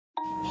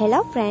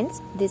Hello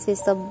friends, this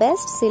is the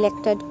best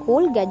selected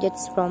cool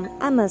gadgets from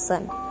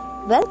Amazon.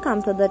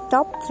 Welcome to the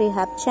Top 3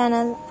 Hub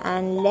channel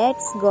and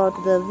let's go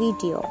to the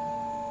video.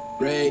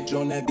 Rage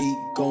on that beat,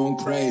 going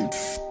crazy.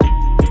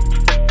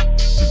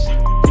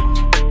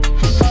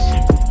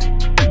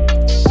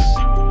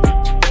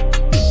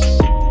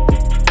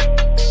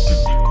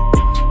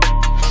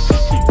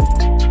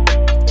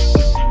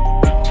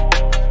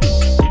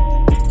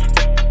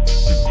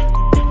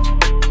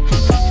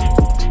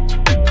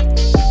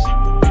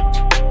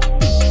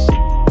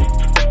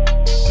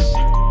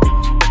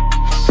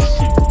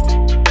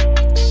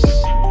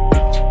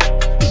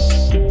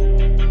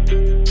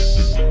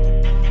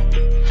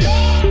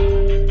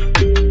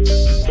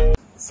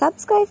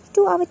 Subscribe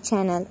to our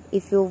channel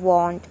if you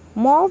want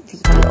more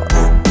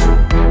videos.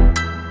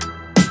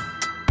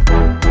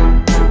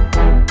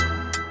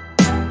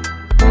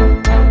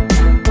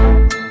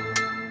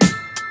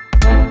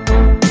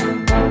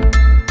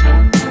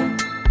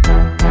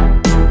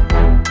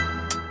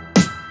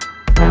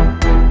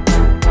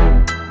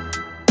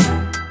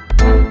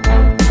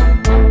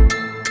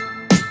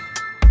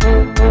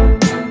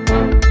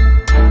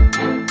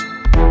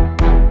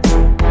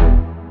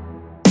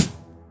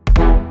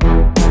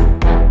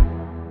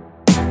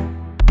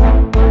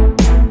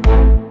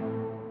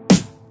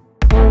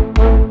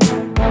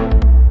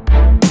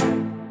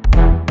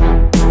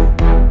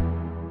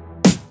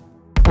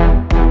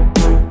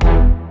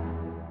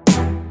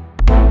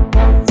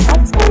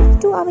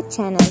 To our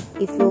channel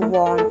if you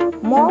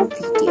want more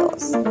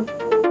videos.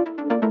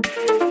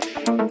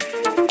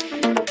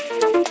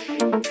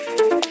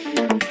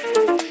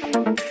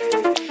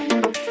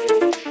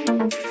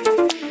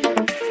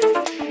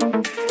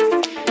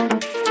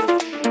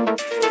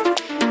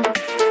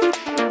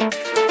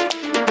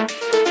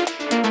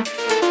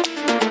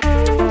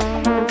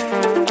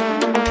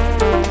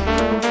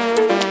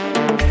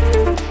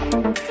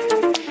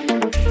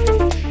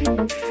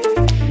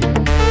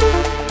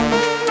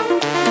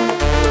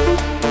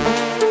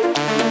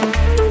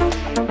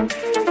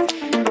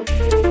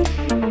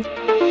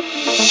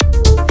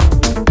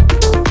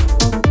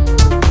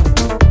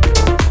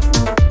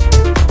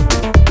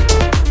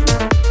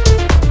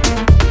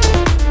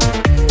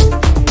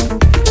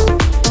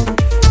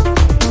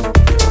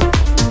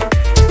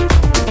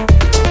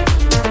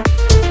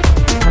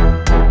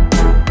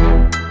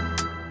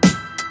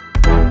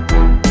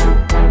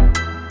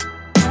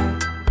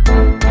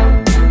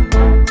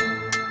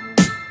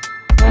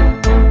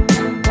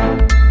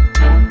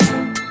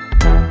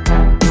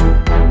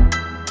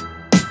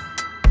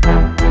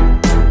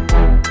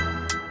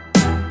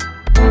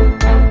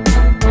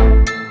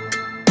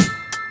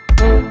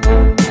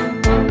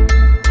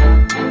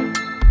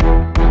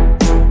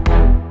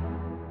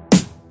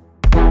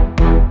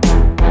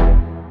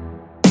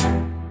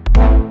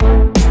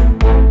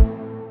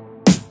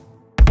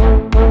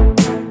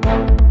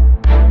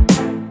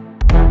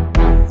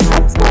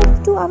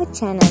 To our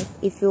channel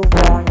if you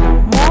want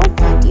more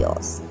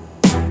videos.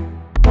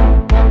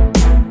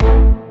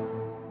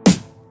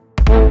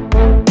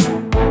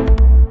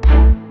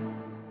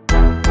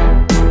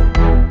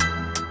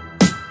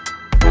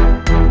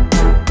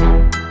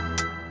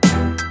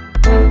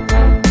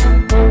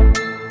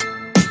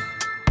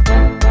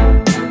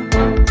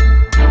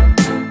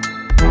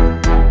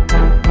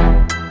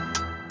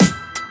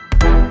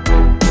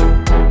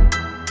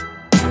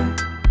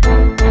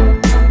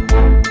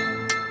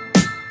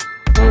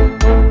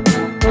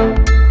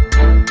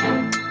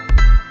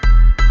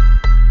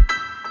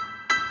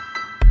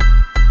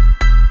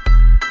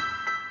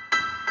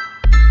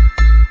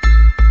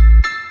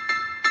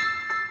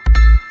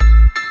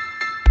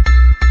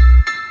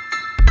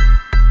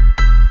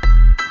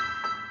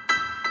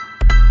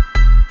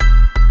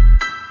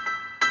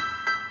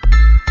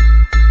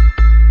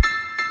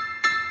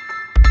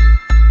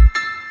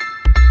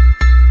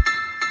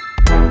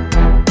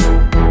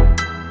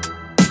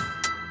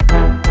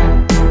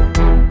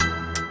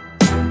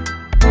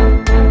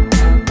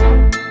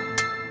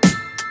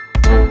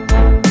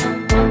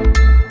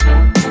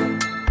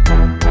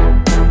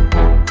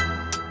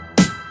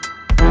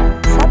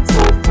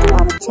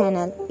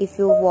 Channel if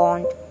you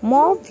want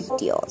more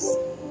videos.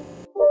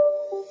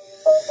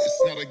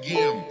 It's not a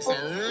game, it's a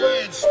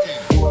rich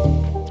thing.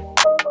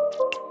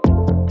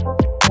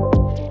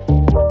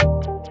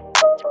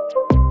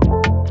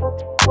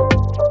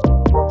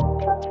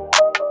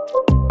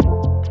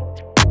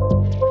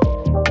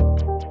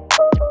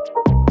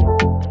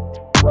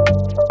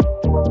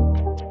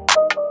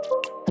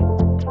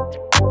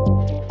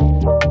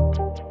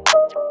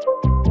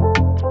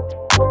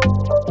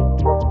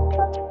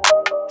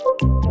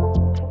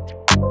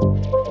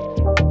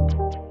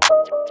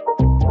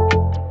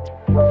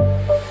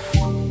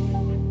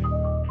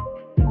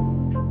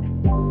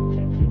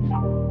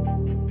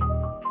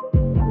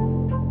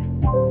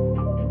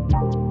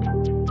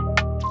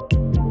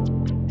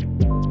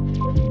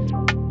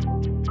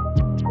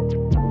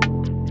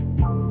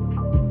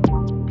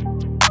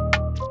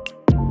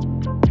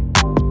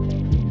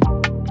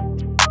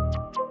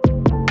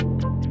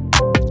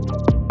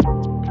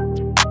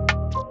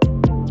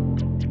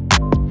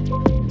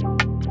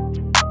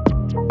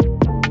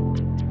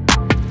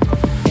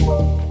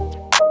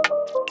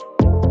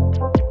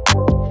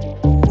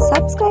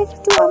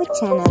 Subscribe to our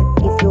channel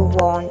if you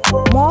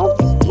want more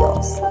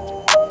videos.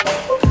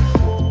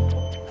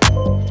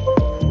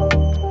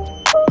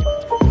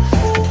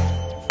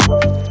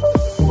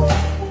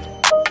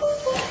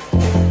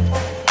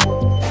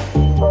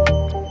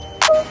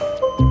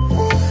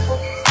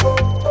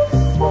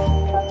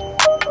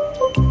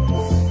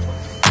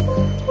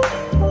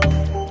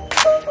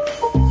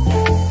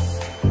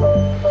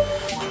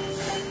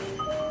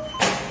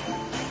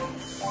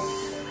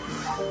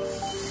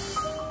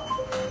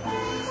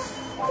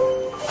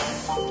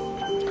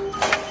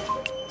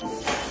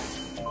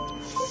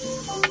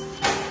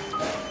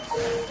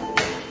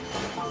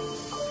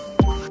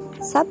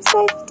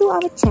 Subscribe to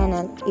our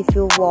channel if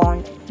you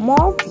want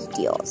more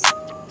videos.